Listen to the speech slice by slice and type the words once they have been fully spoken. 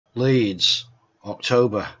Leeds,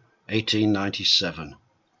 October 1897.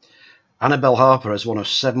 Annabel Harper is one of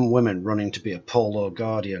 7 women running to be a poor law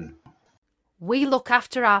guardian. We look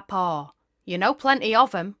after our poor. You know plenty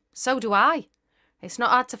of them. So do I. It's not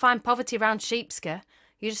hard to find poverty round Sheepscare.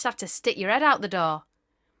 You just have to stick your head out the door.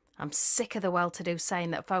 I'm sick of the well-to-do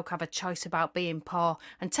saying that folk have a choice about being poor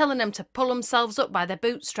and telling them to pull themselves up by their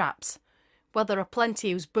bootstraps. Well, there are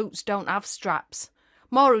plenty whose boots don't have straps.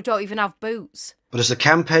 More who don't even have boots. But as the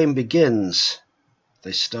campaign begins,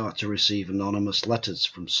 they start to receive anonymous letters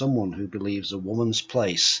from someone who believes a woman's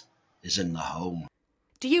place is in the home.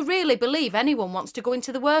 Do you really believe anyone wants to go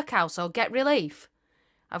into the workhouse or get relief?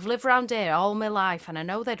 I've lived round here all my life and I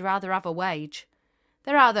know they'd rather have a wage.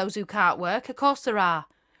 There are those who can't work, of course there are.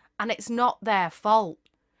 And it's not their fault.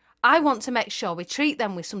 I want to make sure we treat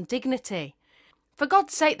them with some dignity. For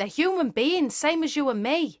God's sake, they're human beings, same as you and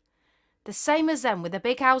me. The same as them with the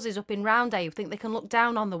big houses up in Roundhay who think they can look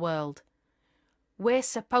down on the world. We're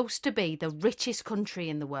supposed to be the richest country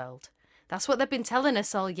in the world. That's what they've been telling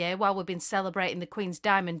us all year while we've been celebrating the Queen's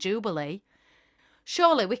Diamond Jubilee.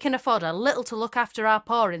 Surely we can afford a little to look after our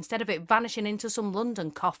poor instead of it vanishing into some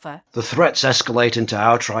London coffer. The threats escalate into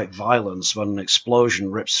outright violence when an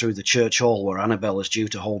explosion rips through the church hall where Annabel is due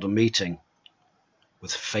to hold a meeting,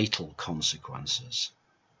 with fatal consequences.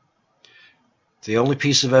 The only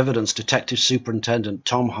piece of evidence Detective Superintendent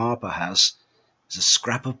Tom Harper has is a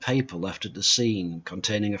scrap of paper left at the scene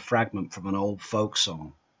containing a fragment from an old folk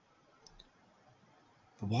song.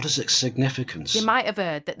 But what is its significance? You might have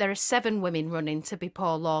heard that there are 7 women running to be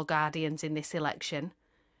poor law guardians in this election.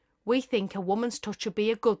 We think a woman's touch would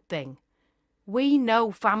be a good thing. We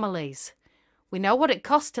know families. We know what it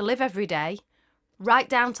costs to live every day, right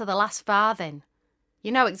down to the last farthing.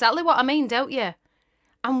 You know exactly what I mean, don't you?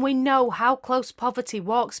 And we know how close poverty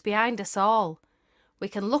walks behind us all. We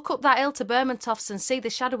can look up that hill to Bermontoffs and see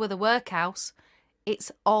the shadow of the workhouse.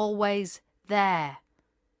 It's always there.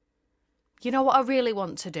 You know what I really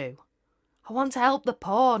want to do? I want to help the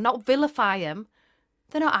poor, not vilify them.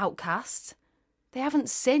 They're not outcasts. They haven't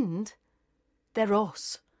sinned. They're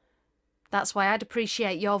us. That's why I'd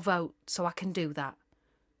appreciate your vote, so I can do that.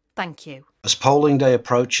 Thank you. As polling day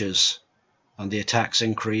approaches and the attacks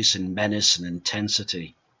increase in menace and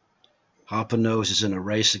intensity, Harper knows he's in a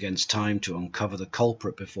race against time to uncover the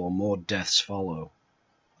culprit before more deaths follow.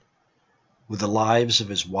 With the lives of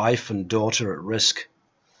his wife and daughter at risk,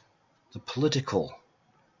 the political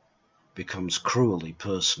becomes cruelly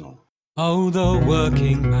personal. Oh, the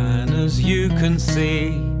working man, as you can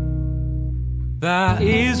see, that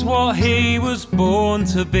is what he was born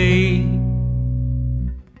to be.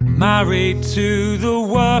 Married to the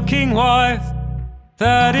working wife,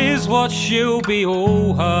 that is what she'll be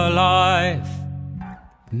all her life.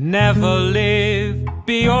 Never lived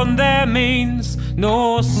beyond their means,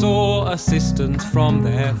 nor saw assistance from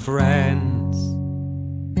their friends.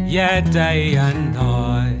 Yeah, day and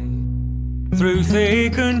night, through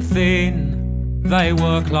thick and thin, they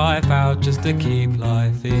work life out just to keep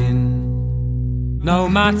life in. No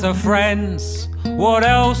matter friends, what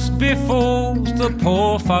else befalls the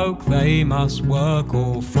poor folk, they must work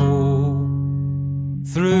or fall.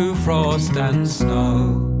 Through frost and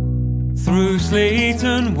snow, through sleet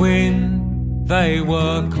and wind, they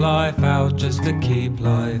work life out just to keep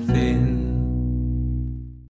life in.